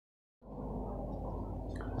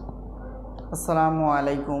আসসালামু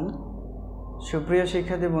আলাইকুম সুপ্রিয়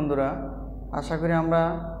শিক্ষার্থী বন্ধুরা, আশা করি আমরা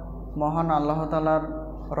মহান আল্লাহ তাআলার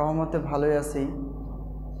রহমতে ভালোই আছি।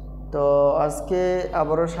 তো আজকে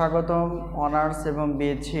আবারও স্বাগতম অনার্স এবং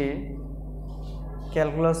বিএসসি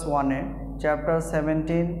ক্যালকুলাস 1-এ চ্যাপ্টার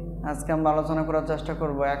 17। আজকে আমরা আলোচনা করার চেষ্টা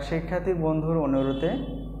করব এক শিক্ষার্থী বন্ধুর অনুরোধে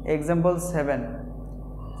example 7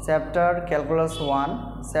 chapter calculus 1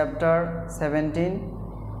 chapter 17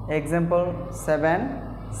 example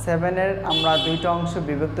 7-এর আমরা দুইটা অংশ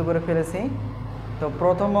বিভক্ত করে ফেলেছি। তো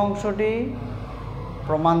প্রথম অংশটি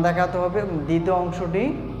প্রমাণ দেখাতে হবে, দ্বিতীয় অংশটি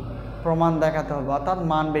প্রমাণ দেখাতে হবে, অর্থাৎ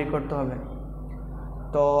মান বের করতে হবে।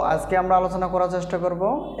 তো আজকে আমরা আলোচনা করার চেষ্টা করব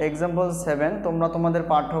এক্সাম্পল 7। তোমরা তোমাদের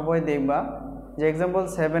পাঠ্য বই দেখবা যে এক্সাম্পল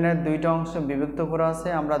 7-এর দুইটা অংশ বিভক্ত করা আছে।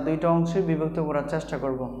 আমরা দুইটা অংশে বিভক্ত করার চেষ্টা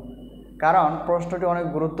করব, কারণ প্রশ্নটি অনেক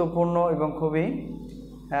গুরুত্বপূর্ণ এবং খুবই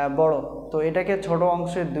বড়। তো এটাকে ছোট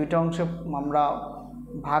অংশে দুইটা অংশে আমরা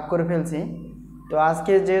ভাগ করে ফেলছি। তো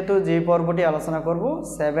আজকে যেহেতু যে পর্বটি আলোচনা করব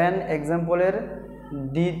 7 এক্সাম্পলের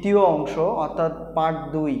দ্বিতীয় অংশ অর্থাৎ পার্ট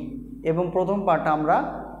 2 এবং প্রথম পার্টটা আমরা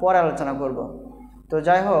পরে আলোচনা করব। তো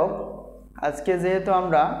যাই হোক, আজকে যেহেতু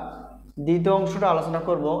আমরা দ্বিতীয় অংশটা আলোচনা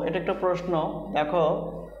করব, এটা একটা প্রশ্ন। দেখো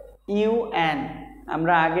ইউএন,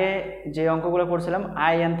 আমরা আগে যে অঙ্কগুলো করছিলাম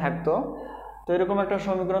আইএন থাকতো, তো এরকম একটা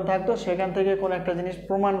সমীকরণ থাকতো, সেখান থেকে কোনো একটা জিনিস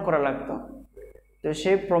প্রমাণ করা লাগতো। তো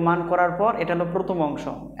সেই প্রমাণ করার পর এটা হলো প্রথম অংশ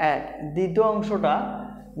এক। দ্বিতীয় অংশটা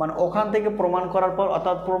মানে ওখান থেকে প্রমাণ করার পর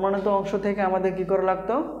অর্থাৎ প্রমাণিত অংশ থেকে আমাদের কি করা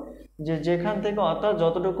লাগতো, যে যেখান থেকে অর্থাৎ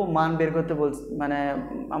যতটুকু মান বের করতে বলছে, মানে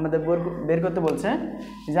আমাদের বের করতে বলছে।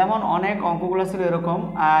 যেমন অনেক অঙ্কগুলো ছিল এরকম,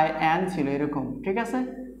 আই এন ছিল এরকম, ঠিক আছে,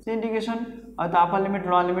 ইন্ডিকেশন হয়তো আপার লিমিট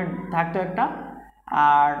লোয়ার লিমিট থাকতো একটা,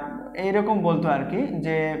 আর এইরকম বলতো আর কি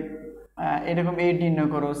যে এরকম 8 নির্ণয়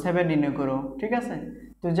করো, 7 নির্ণয় করো, ঠিক আছে।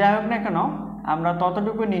 তো যাই হোক না কেন, আমরা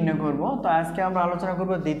ততটুকু নির্ণয় করব। তো আজকে আমরা আলোচনা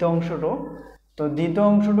করব দ্বিতীয় অংশটু। তো দ্বিতীয়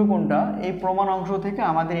অংশটু কোনটা, এই প্রমাণ অংশ থেকে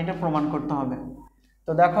আমাদের এটা প্রমাণ করতে হবে।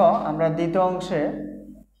 তো দেখো আমরা দ্বিতীয় অংশে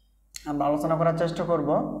আমরা আলোচনা করার চেষ্টা করব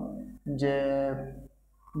যে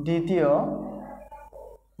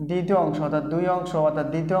দ্বিতীয় অংশ অর্থাৎ দুই অংশ অর্থাৎ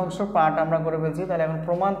দ্বিতীয় অংশ পার্ট আমরা করে ফেলছি। তাহলে এখন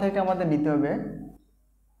প্রমাণ থেকে আমাদের নিতে হবে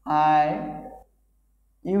আই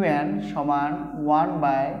ইউএন সমান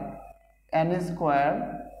 1/n²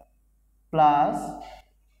 plus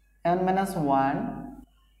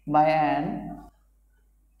n-1/n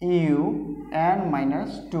you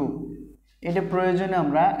n-2। এটা প্রয়োজনে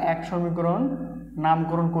আমরা এক সমীকরণ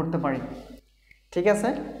নামকরণ করতে পারি, ঠিক আছে।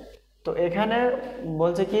 তো এখানে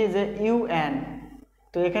বলছে কি যে ইউএন,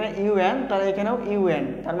 তো এখানে ইউএন, তাহলে এখানেও ইউএন,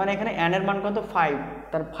 তার মানে এখানে n এর মান কত 5,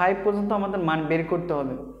 তার 5 পর্যন্ত আমাদের মান বের করতে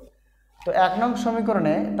হবে। তো 1 নং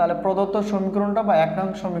সমীকরণে তাহলে প্রদত্ত সমীকরণটা বা 1 নং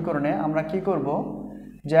সমীকরণে আমরা কি করব,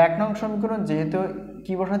 যে 1 নং সমীকরণ যেহেতু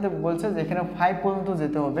কি বসাতে বলছে যে এখানে 5 পর্যন্ত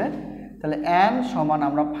যেতে হবে, তাহলে n সমান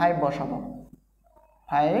আমরা 5 বসাবো,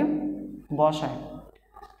 5 বসাই।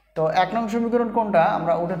 তো 1 নং সমীকরণ কোনটা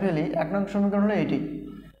আমরা উঠে ফেলি, 1 নং সমীকরণ হলো এটি।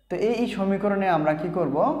 তো এই সমীকরণে আমরা কি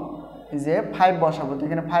করব, যে 5 বসাবো। তো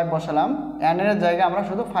এখানে 5 বসালাম, n এর জায়গায় আমরা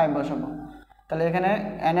শুধু 5 বসাবো। তাহলে এখানে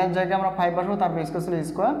n এর জায়গায় আমরা 5 বসাবো, তারপর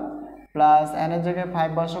স্কোয়ার প্লাস n এর জায়গায়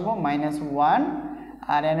 5 বসাবো -1,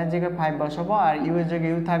 আর n এর জায়গায় 5 বসাবো, আর ইউ এর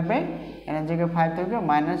জায়গায় ইউ থাকবে, n এর জায়গায় 5 থাকবে,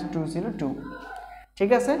 -2 ছিল 2,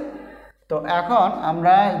 ঠিক আছে। তো এখন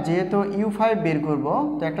আমরা যেহেতু u5 বের করব,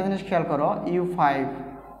 তো একটা জিনিস খেয়াল করো, u5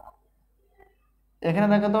 এখানে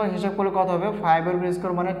দেখো তো হিসাব করলে কত হবে, 5 এর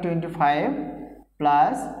স্কোয়ার মানে 25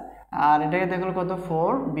 প্লাস, আর এটাকে দেখলে কত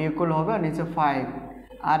 4 বিয়োগ করলে হবে আর নিচে 5,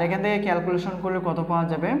 আর এখান থেকে ক্যালকুলেশন করলে কত পাওয়া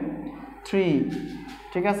যাবে 3,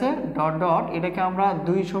 ঠিক আছে। ডট ডট এটাকে আমরা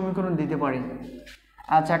 2 সমীকরণ দিতে পারি।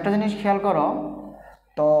 আচ্ছা একটা জিনিস খেয়াল করো,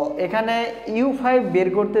 তো এখানে u5 বের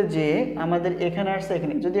করতে যে আমাদের এখানে আসছে,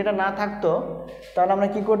 এখানে যদি এটা না থাকতো তাহলে আমরা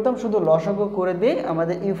কি করতাম, শুধু লসাগু করে দিয়ে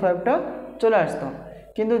আমাদের u5টা চলে আসতো।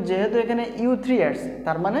 কিন্তু যেহেতু এখানে u3 আসছে,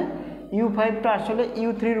 তার মানে u5টা আসলে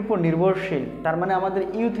u3-র উপর নির্ভরশীল, তার মানে আমাদের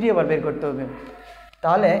u3 আবার বের করতে হবে।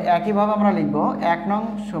 তাহলে একইভাবে আমরা লিখব 1 নং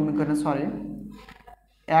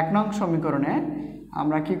সমীকরণে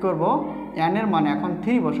আমরা কি করব, n এর মানে এখন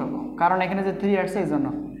 3 বসাবো, কারণ এখানে যে 3 আসছে এই জন্য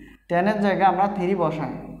 10 এর জায়গায় আমরা 3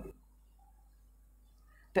 বসাই।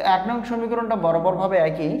 তো 1 নং সমীকরণটা বরাবরভাবে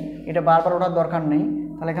একই, এটা বারবার ওঠার দরকার নেই।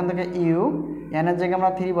 তাহলে এখান থেকে ইউ n এর জায়গায়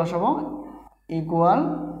আমরা 3 বসাবো ইকুয়াল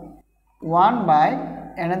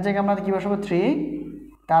 1/n এর জায়গায় আমরা কি বসাবো 3,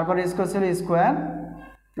 তারপর স্কোয়ার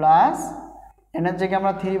প্লাস n এর জায়গায়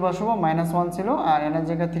আমরা 3 বসাবো, -1 ছিল, আর n এর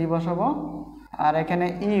জায়গায় 3 বসাবো, আর এখানে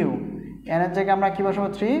ইউ n এর জায়গায় আমরা কি বসাবো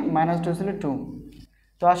 3, -2 ছিল 2।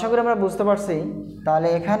 তো আশা করি আমরা বুঝতে পারছি। তাহলে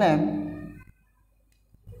এখানে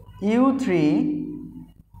u3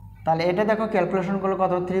 তাহলে এটা দেখো ক্যালকুলেশন করলে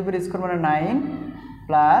কত 3/স্কোয়ার মানে 9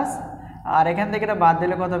 প্লাস আর এখান থেকে এটা বাদ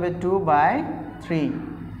দিলে কত হবে 2/3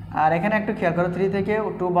 আর এখানে একটু খেয়াল করো 3 থেকে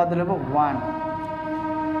 2 বাদ দিলে হবে 1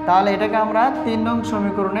 তাহলে এটাকে আমরা 3 নং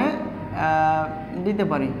সমীকরণে দিতে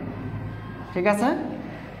পারি ঠিক আছে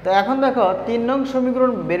তো এখন দেখো 3 নং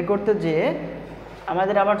সমীকরণ বের করতে যে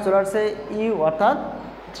আমাদের আবার চলে আসছে ইউ অর্থাৎ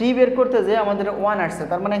 3 বের করতে যে আমাদের 1 আসছে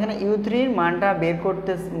তার মানে এখানে u3 এর মানটা বের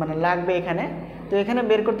করতে মানে লাগবে এখানে তো এখানে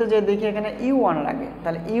বের করতে যে দেখি এখানে u1 লাগে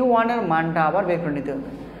তাহলে u1 এর মানটা আবার বের করে নিতে হবে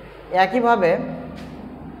একইভাবে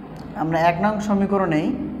আমরা 1 নং সমীকরণেই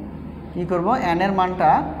কি করব n এর মানটা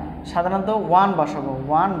সাধারণত 1 বসাবো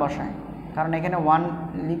 1 বসাই কারণ এখানে 1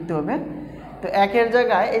 লিখতে হবে তো 1 এর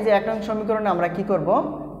জায়গায় এই যে 1 নং সমীকরণে আমরা কি করব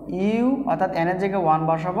u অর্থাৎ n এর জায়গায় 1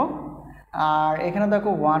 বসাবো আর এখানে দেখো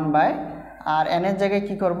 1 বাই আর n এর জায়গায়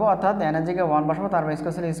কি করব অর্থাৎ n এর জায়গায় 1 বসাবো তারপর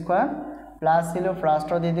স্কয়ার প্লাস ছিল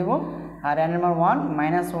প্লাসটা দিয়ে দিব আর n এর মান 1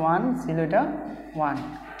 মাইনাস 1 ছিল এটা 1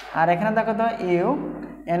 আর এখানে দেখো তো u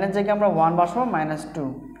n এর জায়গায় আমরা 1 বসাবো -2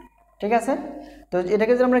 ঠিক আছে তো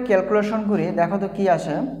এটাকে যদি আমরা ক্যালকুলেশন করি দেখো তো কি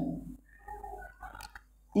আসে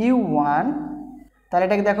u1 তাহলে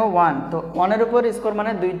এটাকে দেখো 1 তো 1 এর উপর স্কোয়ার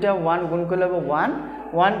মানে দুইটা 1 গুণ করলে হবে 1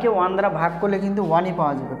 1 কে 1 দ্বারা ভাগ করলে কিন্তু 1ই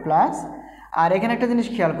পাওয়া যাবে প্লাস আর এখানে একটা জিনিস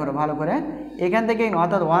খেয়াল করো ভালো করে এখান থেকে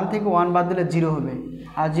অর্থাৎ 1 থেকে 1 বাদ দিলে 0 হবে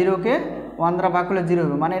আর 0 কে 1 দ্বারা ভাগ করলে 0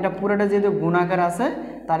 হবে মানে এটা পুরোটা যেহেতু গুণাকার আছে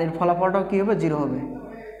তার এর ফলাফলটাও কি হবে 0 হবে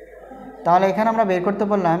তাহলে এখানে আমরা বের করতে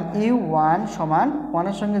পারলাম u1 সমান 1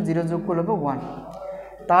 এর সঙ্গে 0 যোগ করলে হবে 1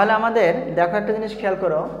 তাহলে আমাদের দেখো একটা জিনিস খেয়াল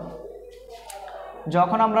করো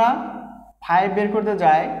যখন আমরা 5 বের করতে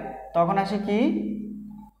যাই তখন আসে কি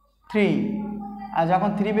 3 আর যখন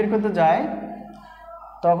 3 বের করতে যাই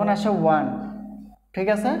তখন আসে 1 ঠিক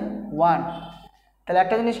আছে 1 তাহলে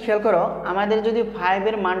একটা জিনিস খেয়াল করো আমাদের যদি 5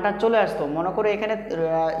 এর মানটা চলে আসতো মনে করো এখানে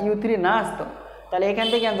u3 না আসতো তাহলে এখান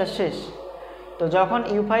থেকে অ্যান্সার শেষ তো যখন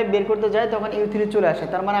u5 বের করতে যায় তখন u3 চলে আসে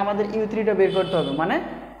তার মানে আমাদের u3টা বের করতে হবে মানে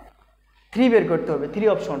 3 বের করতে হবে 3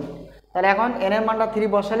 অপশন তাহলে এখন n এর মানটা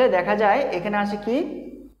 3 বসালে দেখা যায় এখানে আসে কি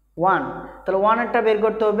 1 তাহলে 1 এরটা বের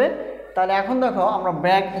করতে হবে তাহলে এখন দেখো আমরা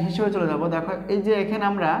ব্র্যাক হিসেবে চলে যাব দেখো এই যে এখানে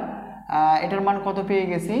আমরা এটার মান কত পেয়ে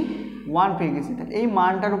গেছি 1 পেয়ে গেছি তাহলে এই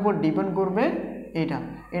মানটার উপর ডিপেন্ড করবে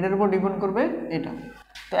এটার উপর ডিপেন্ড করবে এটা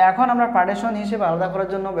তো এখন আমরা পার্টিশন হিসেবে আলাদা করার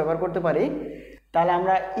জন্য ব্যবহার করতে পারি তাহলে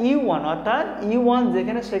আমরা u1 অর্থাৎ u1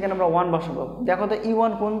 যেখানে সেখানে আমরা 1 বসাবো দেখো তো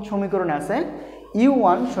u1 কোন সমীকরণে আছে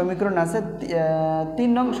u1 সমীকরণ আছে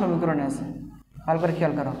 3 নং সমীকরণে আছে ভালো করে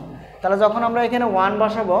খেয়াল করো তাহলে যখন আমরা এখানে 1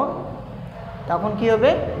 বসাবো তখন কি হবে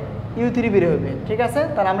u3 বের হবে ঠিক আছে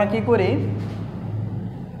তাহলে আমরা কি করি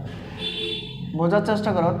বোঝার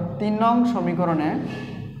চেষ্টা করো 3 নং সমীকরণে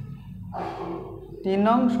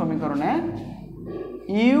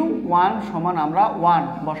u1 সমান আমরা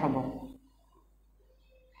 1 বসাবো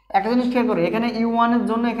একটা জিনিস খেয়াল করো এখানে u1 এর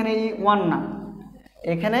জন্য এখানে u1 না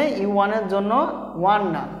এখানে u1 এর জন্য 1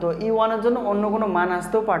 না তো u1 এর জন্য অন্য কোনো মান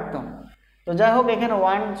আসতেও পারতো তো যাই হোক এখানে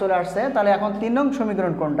 1 চলে আসছে তাহলে এখন 3 নং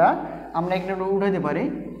সমীকরণ কোনটা আমরা এখানে উঠাইতে পারি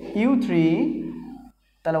u3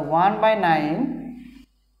 তাহলে 1/9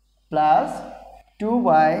 প্লাস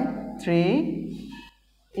 2/3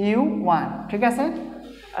 u1 ঠিক আছে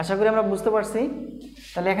আশা করি আমরা বুঝতে পারছি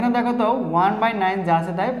তাহলে এখানে দেখো তো 1/9 যা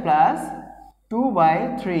আছে তাই প্লাস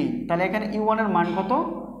 2/3 তাহলে এখানে u1 এর মান কত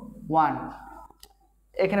 1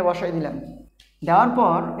 এখানে বসাই দিলাম দেওয়ার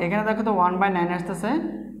পর এখানে দেখো তো 1/9 আসতেছে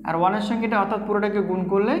আর 1 এর সঙ্গে এটা অর্থাৎ পুরোটাকে গুণ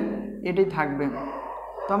করলে এটাই থাকবে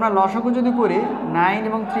তো আমরা লসাগু যদি করি 9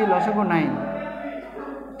 এবং 3 লসাগু 9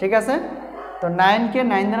 ঠিক আছে তো 9 কে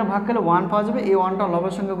 9 দ্বারা ভাগ করলে 1 পাওয়া যাবে এই 1টা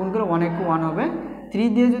লবের সঙ্গে গুণ করলে 1 * 1 হবে 3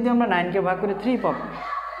 দিয়ে যদি আমরা 9 কে ভাগ করি 3 পাবো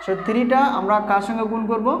সো 3টা আমরা কার সঙ্গে গুণ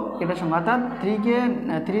করব এটার সঙ্গে অর্থাৎ 3 দিয়ে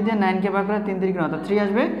 9 কে ভাগ করে 3 3 অর্থাৎ 3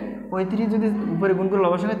 আসবে ওই 3 যদি উপরে গুণ করে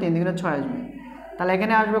লবের সঙ্গে 3 3 6 আসবে তাহলে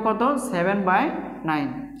এখানে আসবে কত 7/9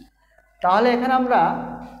 তাহলে এখানে আমরা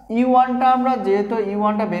u1টা আমরা যেহেতু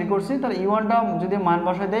u1টা বের করছি তাহলে u1টা যদি মান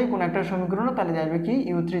বসাই দেই কোন একটা সমীকরণে তাহলে আসবে কি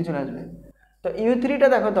u3 চলে আসবে তো u3টা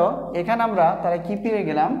দেখো তো এখানে আমরা তাহলে কি পেয়ে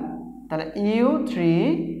গেলাম তাহলে u3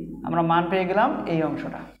 আমরা মান পেয়ে গেলাম এই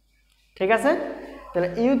অংশটা ঠিক আছে তাহলে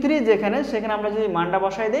u3 যেখানে সেখানে আমরা যদি মানটা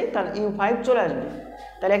বসাই দেই তাহলে u5 চলে আসবে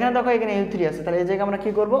তাহলে এখানে দেখো এখানে u3 আছে তাহলে এই জায়গায় আমরা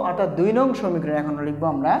কি করব অর্থাৎ 2 নং সমীকরণ এখন লিখব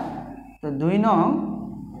আমরা তো 2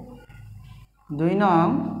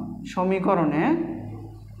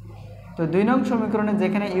 নং সমীকরণে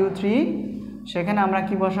যেখানে u3 সেখানে আমরা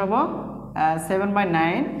কি বসাবো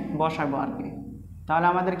 7/9 বসাবো আর কি তাহলে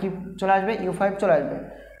আমাদের কি চলে আসবে u5 চলে আসবে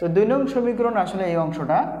তো 2 নং সমীকরণ আসলে এই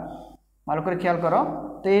অংশটা ভালো করে খেয়াল করো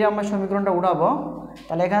তো এই আমরা সমীকরণটা উঠাবো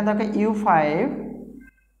তাহলে এখানে দেখো u5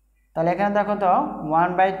 তাহলে এখানে দেখো তো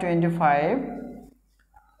 1/25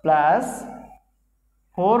 প্লাস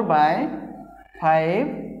 4/5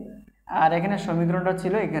 আর এখানে সমীকরণটা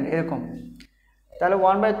ছিল এখানে এরকম। তাহলে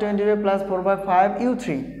 1/25 প্লাস 4/5 u3।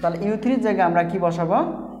 তাহলে u3 এর জায়গায় আমরা কি বসাবো?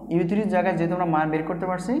 u3 এর জায়গায় যেহেতু আমরা মান বের করতে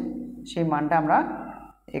পারছি সেই মানটা আমরা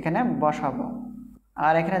এখানে বসাবো।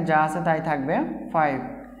 আর এখানে যা আছে তাই থাকবে 5।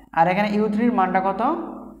 আর এখানে u3 এর মানটা কত?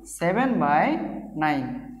 7/9।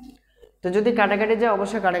 তো যদি কাটাকাটি যায়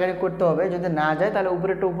অবশ্যই কাটাকাটি করতে হবে, যদি না যায় তাহলে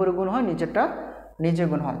উপরেরটা উপরে গুণ হয়, নিচেরটা নিচে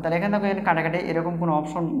গুণ হয়। তাহলে এখানে দেখো এখানে কাটাকাটি এরকম কোনো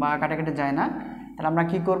অপশন বা কাটাকাটি যায় না। তাহলে আমরা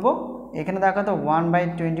কি করব? এখানে দেখো তো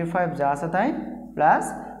 1/25 যা আছে তাই প্লাস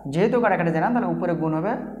যেহেতু কাটাকাটি যায় না তাহলে উপরে গুণ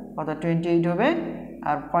হবে অর্থাৎ 28 হবে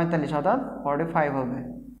আর 45 অর্থাৎ 45 হবে।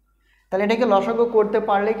 তাহলে এটাকে লসাগু করতে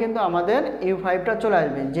পারলে কিন্তু আমাদের u5টা চলে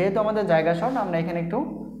আসবে। যেহেতু আমাদের জায়গা শর্ট আমরা এখানে একটু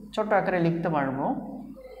ছোট আকারে লিখতে পারবো।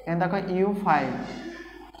 এখানে দেখো u5,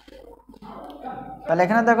 তাহলে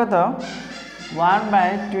এখানে দেখো তো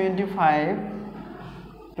 1/25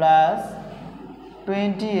 প্লাস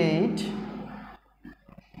 28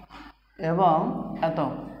 এবং এত।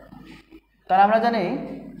 তাহলে আমরা জানি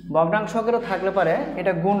ভগ্নাংশকেরও থাকলে পারে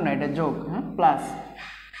এটা গুণ না, এটা যোগ, হ্যাঁ, প্লাস।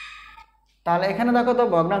 তাহলে এখানে দেখো তো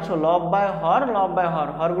ভগ্নাংশ লব বাই হর, লব বাই হর,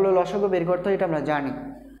 হরগুলো লসাগু বের করতে হয় এটা আমরা জানি।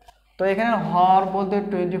 তো এখানে হর বলতে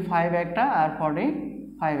 25 একটা আর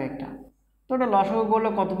 45 একটা। তো এটা লসাগু করলে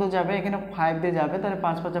কত তো যাবে? এখানে 5 দিয়ে যাবে, তাহলে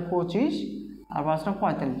 5 5 25 আর 5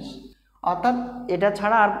 45। অর্থাৎ এটা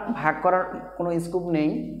ছাড়া আর ভাগ করার কোনো স্কোপ নেই।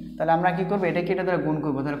 তাহলে আমরা কি করবো? এটাকে এটা দ্বারা গুণ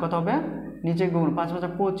করবো। তাহলে কত হবে? নিচে গুণ 5 5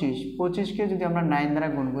 25, 25কে যদি আমরা 9 দ্বারা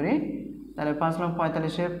গুণ করি তাহলে 5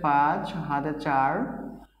 45 5 হাতে 4,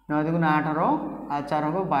 9 দুগুণে 18 আর 4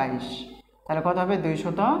 হবে 22। তাহলে কত হবে?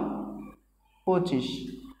 225।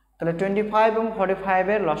 তাহলে 25 এবং 45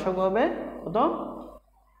 এর লসাগু হবে কত?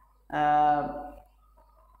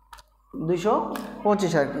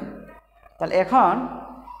 225 আর কি। তাহলে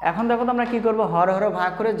এখন দেখো তো আমরা কি করব? হরে হরে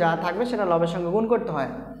ভাগ করে যা থাকবে সেটা লবের সঙ্গে গুণ করতে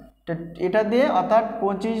হয়। তো এটা দিয়ে অর্থাৎ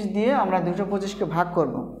 25 দিয়ে আমরা 225কে ভাগ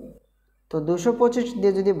করব। তো 225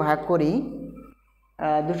 দিয়ে যদি ভাগ করি,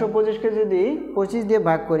 225কে যদি 25 দিয়ে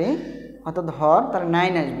ভাগ করি অর্থাৎ হর, তাহলে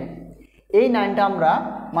 9 আসবে। এই 9টা আমরা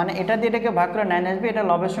মানে এটা দিয়ে এটাকে ভাগ করে 9 আসবে, এটা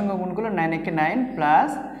লবের সঙ্গে গুণ করলে 9 একে 9 প্লাস।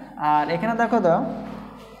 আর এখানে দেখো তো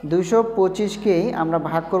 225কেই আমরা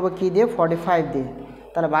ভাগ করব কি দিয়ে? 45 দিয়ে।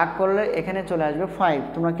 তাহলে ভাগ করলে এখানে চলে আসবে 5।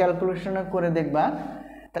 তোমরা ক্যালকুলেশন করে দেখবা।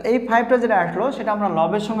 তাহলে এই 5টা যেটা আসলো সেটা আমরা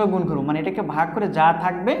লবের সঙ্গে গুণ করব, মানে এটাকে ভাগ করে যা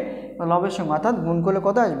থাকবে লবের সঙ্গে, অর্থাৎ গুণ করলে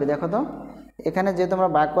কত আসবে দেখো তো। এখানে যেহেতু আমরা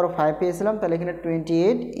ভাগ করো 5 পেয়েছিলাম, তাহলে এখানে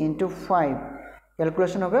 28 × 5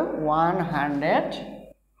 ক্যালকুলেশন হবে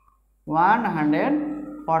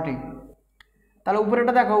 140। তাহলে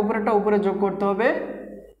উপরেটা দেখো, উপরেটা উপরে যোগ করতে হবে।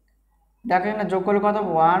 দেখো এখানে যোগ করলে কত?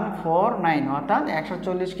 149, অর্থাৎ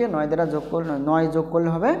 140কে 9 দ্বারা যোগ করলে 9 যোগ করলে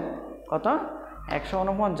হবে কত?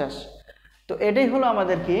 149। তো এটাই হলো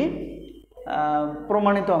আমাদের কি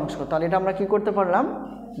প্রমাণিত অংশ। তাহলে এটা আমরা কি করতে পারলাম?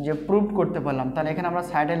 যে প্রুভ করতে পারলাম। তাহলে এখানে আমরা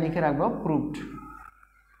সাইডে লিখে রাখবো প্রুভড।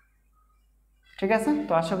 ঠিক আছে?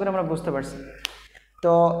 তো আশা করি আমরা বুঝতে পারছি।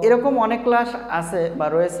 তো এরকম অনেক ক্লাস আছে বা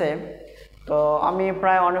রয়েছে। তো আমি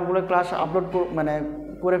প্রায় অনেকগুলো ক্লাস আপলোড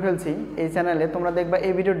করে ফেলছি এই চ্যানেলে। তোমরা দেখবা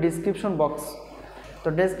এই ভিডিওর ডিসক্রিপশন বক্স। তো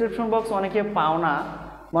ডেসক্রিপশন বক্স অনেকে পাও না।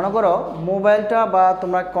 মনে করো মোবাইলটা বা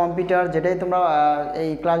তোমরা কম্পিউটার যেটাই তোমরা এই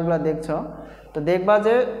ক্লাসগুলো দেখছো, তো দেখবা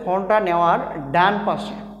যে ফোনটা নেওয়ার ডান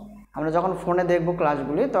পাশে, আমরা যখন ফোনে দেখব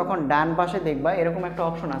ক্লাসগুলি তখন ডান পাশে দেখবা এরকম একটা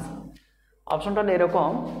অপশন আছে। অপশনটা হলো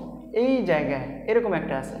এরকম, এই জায়গায় এরকম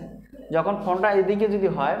একটা আছে। যখন ফোনটা এদিকে যদি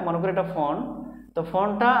হয়, মনে করি এটা ফোন, তো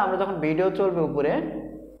ফোনটা আমরা যখন ভিডিও চলবে উপরে,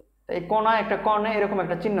 এই কোণা একটা কর্ণে এরকম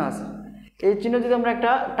একটা চিহ্ন আছে। এই চিহ্ন যদি আমরা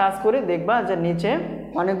একটা টাচ করি দেখবা যে নিচে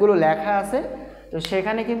অনেকগুলো লেখা আছে। তো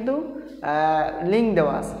সেখানে কিন্তু লিঙ্ক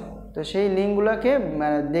দেওয়া আছে। তো সেই লিঙ্কগুলোকে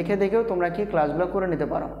দেখে দেখেও তোমরা কি ক্লাসগুলো করে নিতে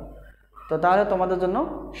পারো। তো তাহলে তোমাদের জন্য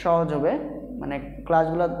সহজ হবে, মানে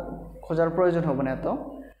ক্লাসগুলো খোঁজার প্রয়োজন হবে না এত।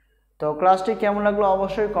 তো ক্লাসটি কেমন লাগলো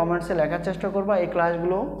অবশ্যই কমেন্টসে লেখার চেষ্টা করবা। এই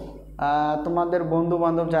ক্লাসগুলো তোমাদের বন্ধু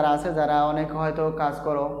বান্ধব যারা আছে, যারা অনেক হয়তো কাজ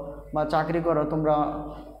করো বা চাকরি করো, তোমরা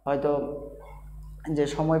হয়তো যে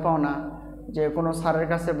সময় পাও না যে কোনো স্যারের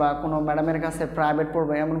কাছে বা কোনো ম্যাডামের কাছে প্রাইভেট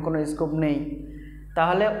পড়বে এমন কোনো স্কোপ নেই,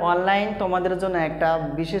 তাহলে অনলাইন তোমাদের জন্য একটা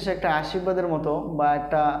বিশেষ একটা আশীর্বাদের মতো বা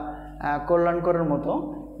একটা কল্যাণকরের মতো,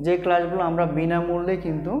 যে ক্লাসগুলো আমরা বিনামূল্যে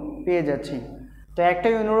কিন্তু পেয়ে যাচ্ছি। তো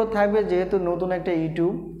একটাই অনুরোধ থাকবে, যেহেতু নতুন একটা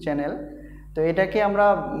ইউটিউব চ্যানেল, তো এটাকে আমরা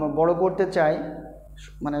বড় করতে চাই,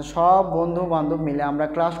 মানে সব বন্ধু বান্ধব মিলে আমরা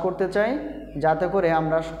ক্লাস করতে চাই, যাতে করে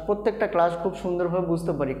আমরা প্রত্যেকটা ক্লাস খুব সুন্দরভাবে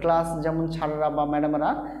বুঝতে পারি। ক্লাস যেমন স্যাররা বা ম্যাডামরা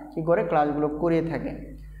কী করে ক্লাসগুলো করিয়ে থাকে।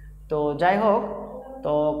 তো যাই হোক,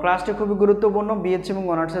 তো ক্লাসটি খুবই গুরুত্বপূর্ণ, বিএসসি এবং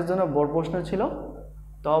অনার্সের জন্য বোর্ড প্রশ্ন ছিল।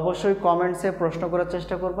 তো অবশ্যই কমেন্টসে প্রশ্ন করার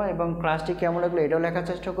চেষ্টা করবা এবং ক্লাসটি কেমন লাগলো এটাও লেখার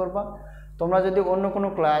চেষ্টা করবা। তোমরা যদি অন্য কোনো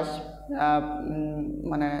ক্লাস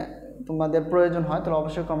মানে তোমাদের প্রয়োজন হয় তাহলে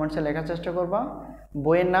অবশ্যই কমেন্টসে লেখার চেষ্টা করবা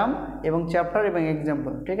বইয়ের নাম এবং চ্যাপ্টার এবং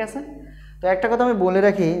এক্সাম্পল, ঠিক আছে? তো একটা কথা আমি বলে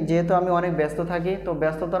রাখি, যেহেতু আমি অনেক ব্যস্ত থাকি, তো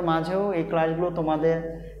ব্যস্ততার মাঝেও এই ক্লাসগুলো তোমাদের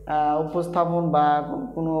উপস্থাপন বা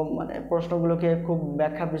কোনো মানে প্রশ্নগুলোকে খুব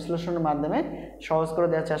ব্যাখ্যা বিশ্লেষণের মাধ্যমে সহজ করে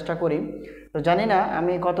দেওয়ার চেষ্টা করি। তো জানি না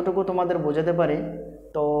আমি কতটুকু তোমাদের বোঝাতে পারি,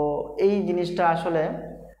 তো এই জিনিসটা আসলে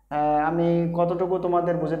আমি কতটুকু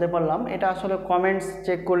তোমাদের বোঝাতে পারলাম এটা আসলে কমেন্টস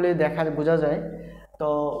চেক করলে বোঝা যায়।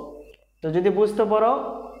 তো যদি বুঝতে পারো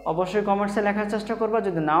অবশ্যই কমেন্টসে লেখার চেষ্টা করবা,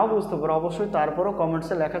 যদি নাও বুঝতে পারো অবশ্যই তারপরও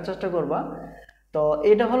কমেন্টসে লেখার চেষ্টা করবা। তো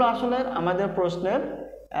এটা হলো আসলে আমাদের প্রশ্নের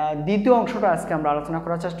দ্বিতীয় অংশটা আজকে আমরা আলোচনা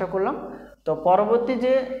করার চেষ্টা করলাম। তো পরবর্তী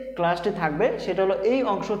যে ক্লাসটি থাকবে সেটা হলো এই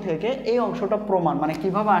অংশ থেকে এই অংশটা প্রমাণ মানে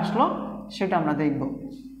কিভাবে আসলো সেটা আমরা দেখব,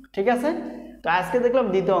 ঠিক আছে? তো আজকে দেখলাম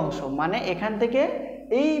দ্বিতীয় অংশ, মানে এখান থেকে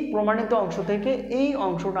এই প্রমাণিত অংশ থেকে এই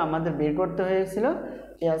অংশটা আমাদের বের করতে হয়েছিল,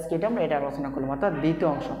 আজকে আমরা এটা আলোচনা করলাম, অর্থাৎ দ্বিতীয়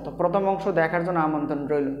অংশ। তো প্রথম অংশ দেখার জন্য আমন্ত্রণ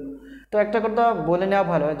রইল। তো একটা কথা বলে নেওয়া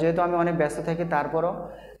ভালো, যেহেতু আমি অনেক ব্যস্ত থাকি তারপরও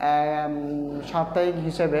সাপ্তাহিক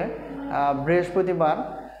হিসেবে বৃহস্পতিবার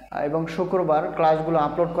এবং শুক্রবার ক্লাসগুলো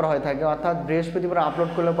আপলোড করা হয়ে থাকে, অর্থাৎ বৃহস্পতিবার আপলোড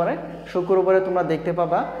করলে পরে শুক্রবারে তোমরা দেখতে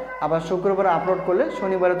পাবা, আবার শুক্রবারে আপলোড করলে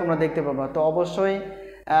শনিবারে তোমরা দেখতে পাবা। তো অবশ্যই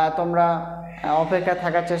তোমরা অপেক্ষায়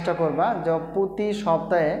থাকার চেষ্টা করবা যে প্রতি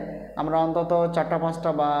সপ্তাহে আমরা অন্তত 4টা 5টা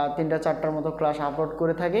বা 3টা 4টার মতো ক্লাস আপলোড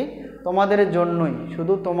করে থাকি তোমাদের জন্যই,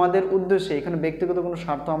 শুধু তোমাদের উদ্দেশ্যে, এখানে ব্যক্তিগত কোনো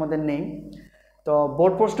স্বার্থ আমাদের নেই। তো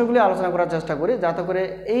বোর্ড প্রশ্নগুলি আলোচনা করার চেষ্টা করি যাতে করে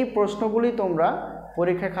এই প্রশ্নগুলি তোমরা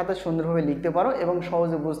পরীক্ষার খাতায় সুন্দরভাবে লিখতে পারো এবং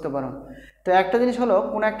সহজে বুঝতে পারো। তো একটা জিনিস হলো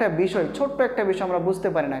কোনো একটা বিষয়, ছোট্ট একটা বিষয় আমরা বুঝতে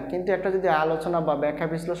পারি না, কিন্তু একটা যদি আলোচনা বা ব্যাখ্যা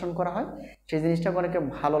বিশ্লেষণ করা হয় সেই জিনিসটা অনেকে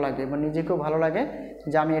ভালো লাগে এবং নিজেকেও ভালো লাগে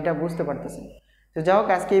যে আমি এটা বুঝতে পারতেছি। তো যাই হোক,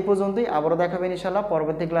 আজকে এই পর্যন্তই, আবারও দেখাবেন ইনশাআল্লাহ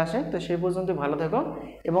পরবর্তী ক্লাসে। তো সেই পর্যন্তই ভালো থেকো।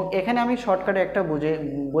 এবং এখানে আমি শর্টকাটে একটা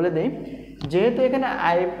বলে দিই, যেহেতু এখানে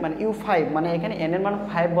মানে U5 মানে এখানে n এর মান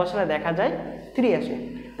 5 বসালে দেখা যায় 3 আসে,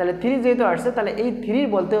 তাহলে 3 যেহেতু আসছে তাহলে এই 3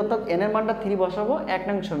 বলতে অর্থাৎ n এর মানটা 3 বসাবো 1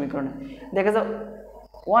 নং সমীকরণে, দেখা যায়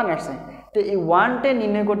 1 আসছে। তো এই 1টা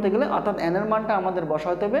নির্ণয় করতে গেলে অর্থাৎ n এর মানটা আমাদের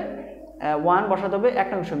বসাতে হবে 1 বসাতে হবে 1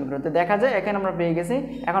 নং সমীকরণে। তো দেখা যায় এখানে আমরা পেয়ে গেছি।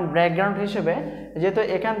 এখন ব্যাকগ্রাউন্ড হিসেবে যেহেতু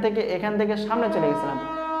এখান থেকে সামনে চলে গেছিলাম,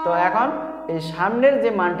 তো এখন এই সামনের যে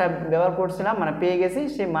মানটা ব্যবহার করছিলাম মানে পেয়ে গেছি,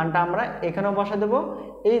 সেই মানটা আমরা এখানেও বসা দেবো।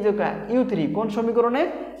 এই যে U3 কোন সমীকরণে?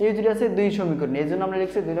 U3 আছে 2 সমীকরণে, এই জন্য আমরা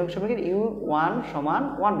লিখছি 2 নং সমীকরণ U1 সমান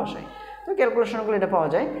 1 বসাই। তো ক্যালকুলেশনগুলো এটা পাওয়া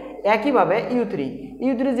যায়। একইভাবে U3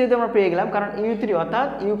 যেহেতু আমরা পেয়ে গেলাম, কারণ U3 অর্থাৎ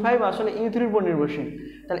U5 আসলে U3-র উপর নির্ভরশীল,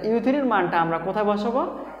 তাহলে U3-র মানটা আমরা কোথায় বসাবো?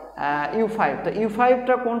 U5। তো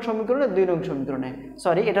U5টা কোন সমীকরণে? 2 নং সমীকরণে,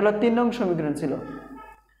 সরি এটা হলো 3 নং সমীকরণ ছিল,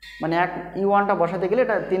 মানে U1টা বসাতে গেলে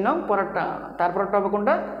এটা 3 নং, তারপরটা হবে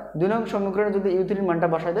কোনটা? 2 নং সমীকরণে যদি U3-র মানটা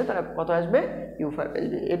বসাই দেয় তাহলে কত আসবে? U5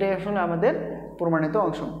 আসবে। এটাই আসলে আমাদের প্রমাণিত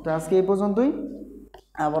অংশ। তো আজকে এই পর্যন্তই,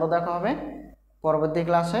 আবারও দেখা হবে পরবর্তী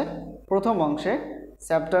ক্লাসে প্রথম অংশে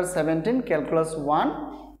চ্যাপ্টার 17 ক্যালকুলাস 1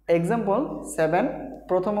 এক্সাম্পল 7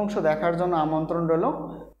 প্রথম অংশ দেখার জন্য আমন্ত্রণ রইল।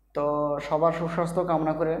 তো সবার সুস্বাস্থ্য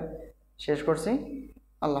কামনা করে শেষ করছি।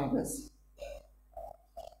 আল্লাহ হাফেজ।